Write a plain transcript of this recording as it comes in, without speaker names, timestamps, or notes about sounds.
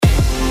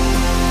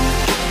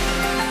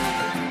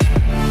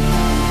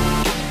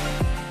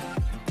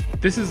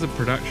This is a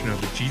production of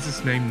the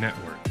Jesus Name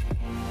Network.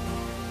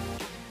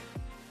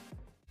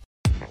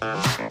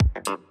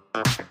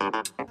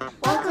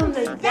 Welcome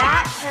to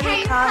That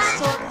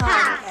Pentecostal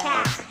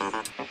Podcast.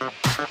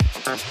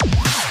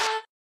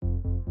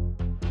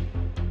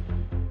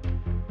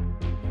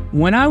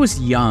 When I was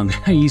young,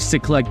 I used to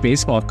collect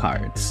baseball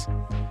cards.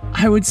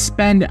 I would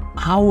spend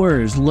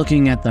hours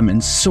looking at them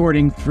and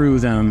sorting through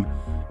them.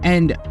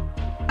 And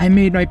I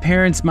made my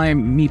parents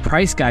me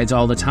price guides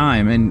all the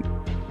time. And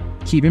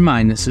keep in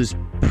mind, this is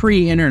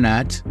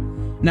pre-internet.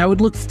 And I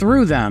would look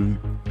through them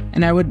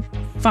and I would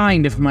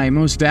find if my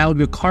most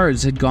valuable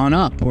cards had gone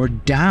up or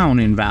down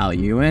in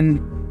value.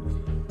 And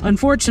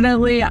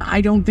unfortunately,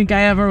 I don't think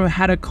I ever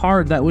had a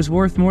card that was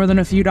worth more than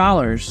a few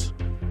dollars.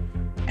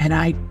 And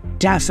I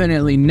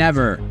definitely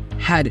never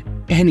had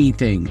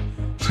anything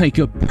like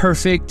a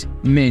perfect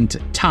mint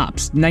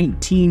Topps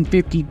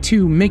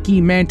 1952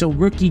 Mickey Mantle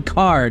rookie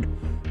card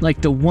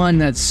like the one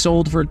that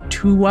sold for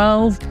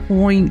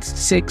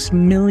 $12.6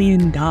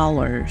 million.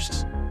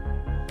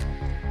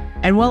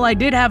 And while I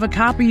did have a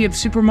copy of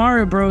Super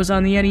Mario Bros.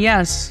 On the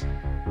NES,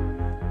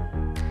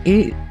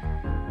 it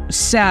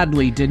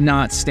sadly did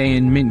not stay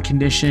in mint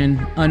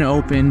condition,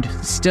 unopened,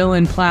 still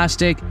in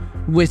plastic,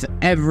 with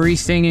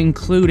everything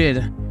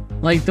included,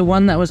 like the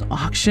one that was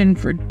auctioned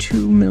for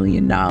 $2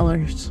 million.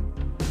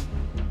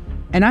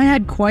 And I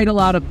had quite a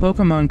lot of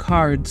Pokemon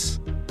cards.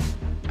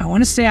 I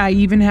want to say I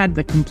even had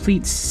the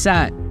complete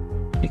set,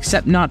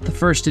 except not the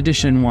first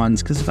edition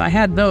ones, because if I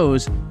had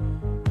those,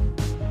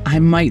 I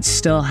might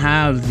still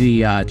have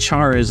the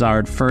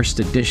Charizard first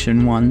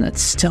edition one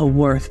that's still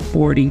worth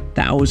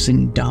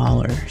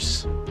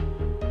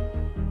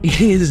 $40,000. It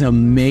is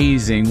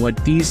amazing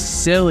what these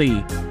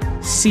silly,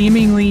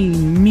 seemingly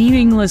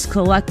meaningless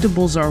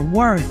collectibles are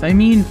worth. I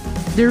mean,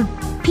 they're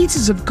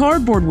pieces of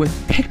cardboard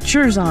with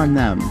pictures on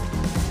them.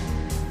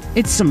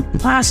 It's some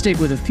plastic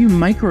with a few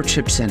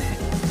microchips in it.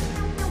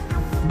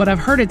 But I've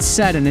heard it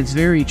said, and it's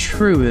very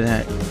true,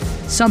 that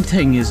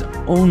something is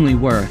only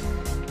worth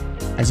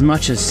as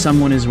much as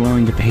someone is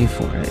willing to pay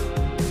for it.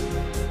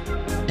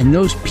 And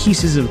those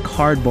pieces of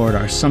cardboard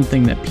are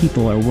something that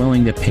people are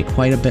willing to pay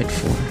quite a bit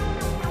for.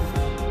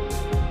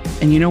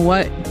 And you know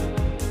what?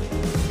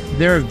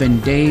 There have been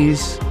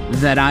days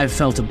that I've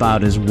felt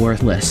about as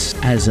worthless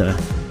as a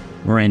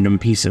random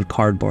piece of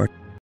cardboard.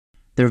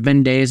 There have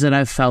been days that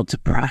I've felt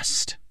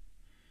depressed.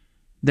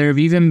 There have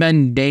even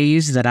been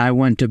days that I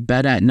went to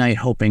bed at night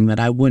hoping that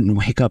I wouldn't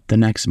wake up the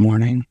next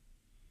morning.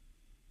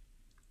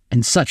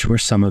 And such were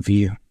some of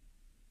you.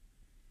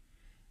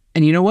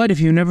 And you know what?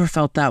 If you never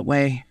felt that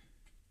way,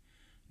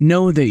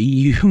 know that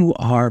you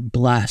are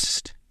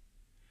blessed.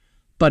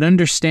 But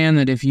understand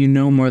that if you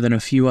know more than a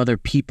few other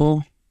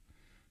people,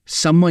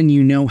 someone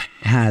you know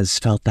has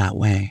felt that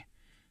way.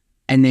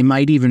 And they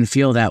might even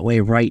feel that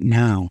way right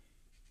now.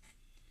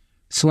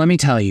 So let me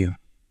tell you,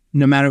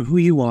 no matter who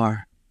you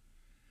are,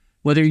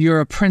 whether you're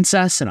a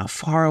princess in a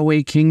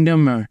faraway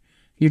kingdom or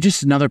you're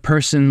just another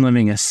person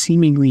living a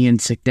seemingly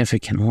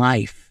insignificant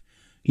life,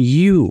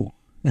 you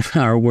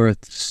are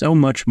worth so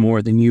much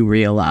more than you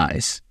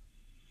realize.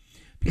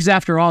 Because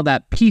after all,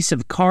 that piece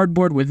of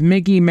cardboard with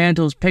Mickey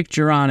Mantle's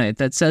picture on it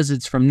that says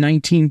it's from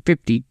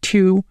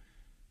 1952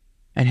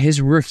 and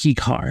his rookie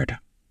card,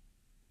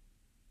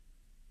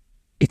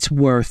 it's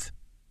worth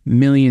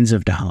millions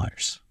of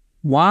dollars.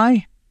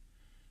 Why?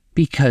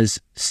 Because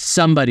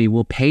somebody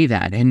will pay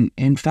that. And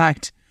in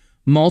fact,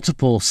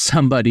 multiple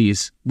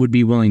somebodies would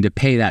be willing to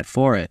pay that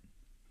for it.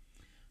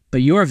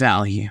 But your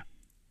value,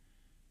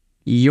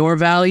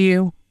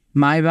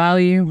 my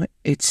value,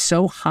 it's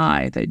so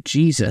high that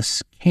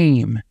Jesus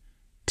came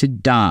to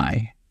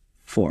die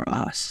for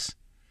us.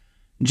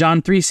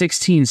 John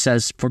 3:16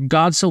 says, "For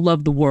God so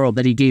loved the world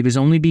that he gave his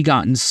only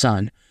begotten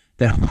Son,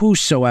 that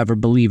whosoever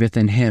believeth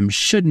in him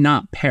should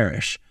not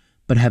perish,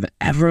 but have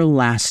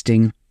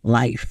everlasting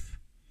life."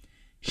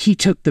 He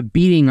took the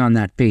beating on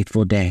that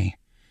faithful day.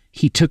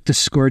 He took the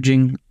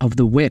scourging of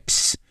the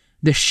whips,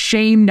 the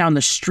shame down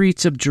the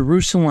streets of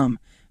Jerusalem,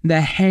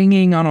 the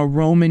hanging on a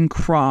Roman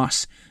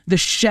cross, the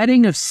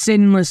shedding of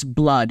sinless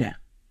blood.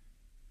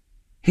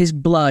 His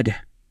blood,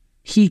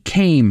 he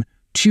came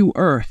to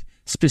earth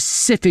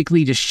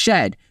specifically to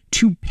shed,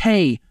 to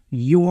pay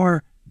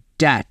your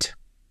debt.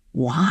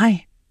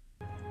 Why?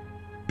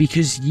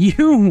 Because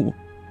you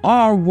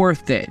are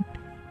worth it.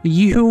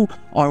 You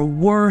are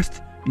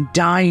worth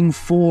dying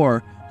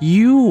for.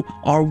 You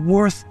are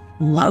worth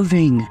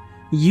loving.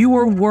 You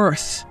are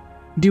worth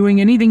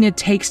doing anything it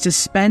takes to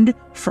spend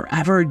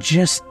forever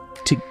just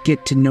to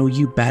get to know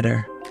you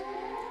better.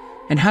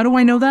 And how do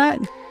I know that?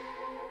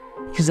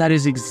 Because that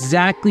is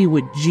exactly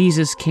what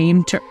Jesus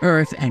came to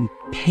earth and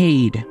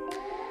paid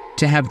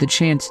to have the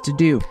chance to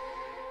do.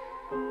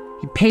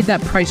 He paid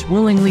that price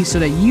willingly so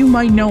that you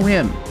might know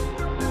him.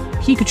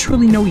 He could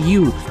truly know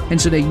you,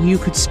 and so that you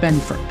could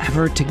spend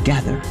forever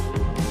together.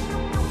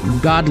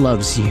 God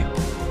loves you.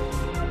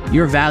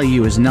 Your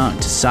value is not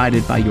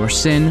decided by your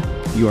sin,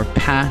 your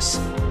past,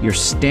 your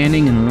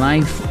standing in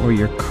life, or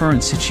your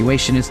current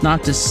situation. It's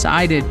not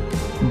decided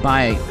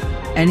by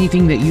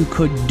anything that you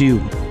could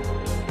do.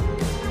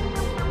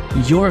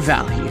 Your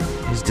value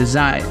is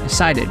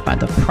decided by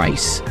the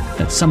price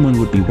that someone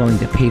would be willing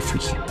to pay for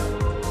you.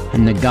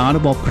 And the God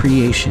of all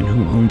creation,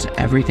 who owns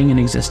everything in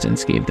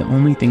existence, gave the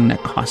only thing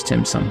that cost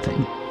him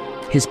something: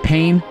 his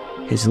pain,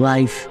 his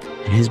life,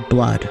 and his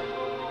blood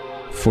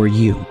for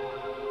you.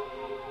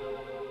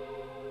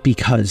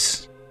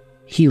 Because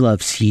he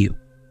loves you.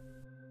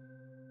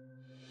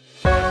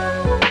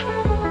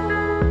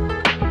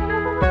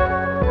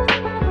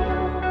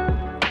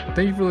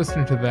 Thank you for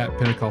listening to That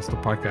Pentecostal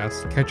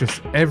Podcast. Catch us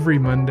every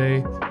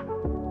Monday.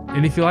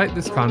 And if you like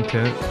this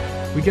content,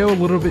 we go a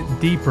little bit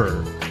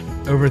deeper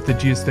over at the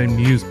Jesus Name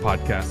News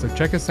podcast. So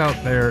check us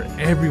out there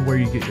everywhere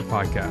you get your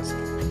podcast.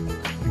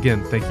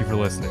 Again, thank you for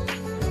listening.